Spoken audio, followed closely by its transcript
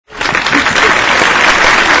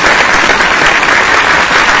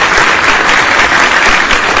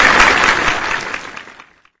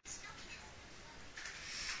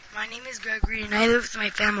I live with my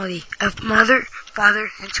family of mother, father,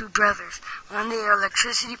 and 2 brothers. One day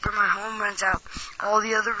electricity for my home runs out. All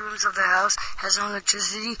the other rooms of the house has no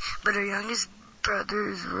electricity, but our youngest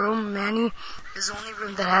brother's room, Manny, is the only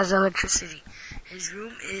room that has electricity. His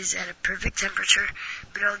room is at a perfect temperature,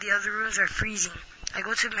 but all the other rooms are freezing. I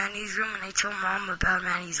go to Manny's room and I tell Mom about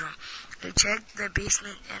Manny's room. I checked the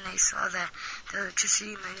basement and I saw that the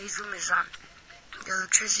electricity in Manny's room is on. The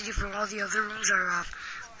electricity from all the other rooms are off.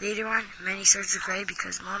 Later on, Manny started to cry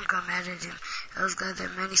because Mom got mad at him. I was glad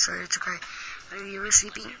that Manny started to cry. When we were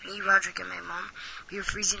sleeping, me, Roderick, and my mom, we were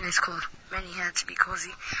freezing ice cold. Manny had to be cozy.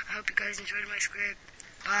 I hope you guys enjoyed my script.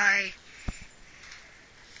 Bye.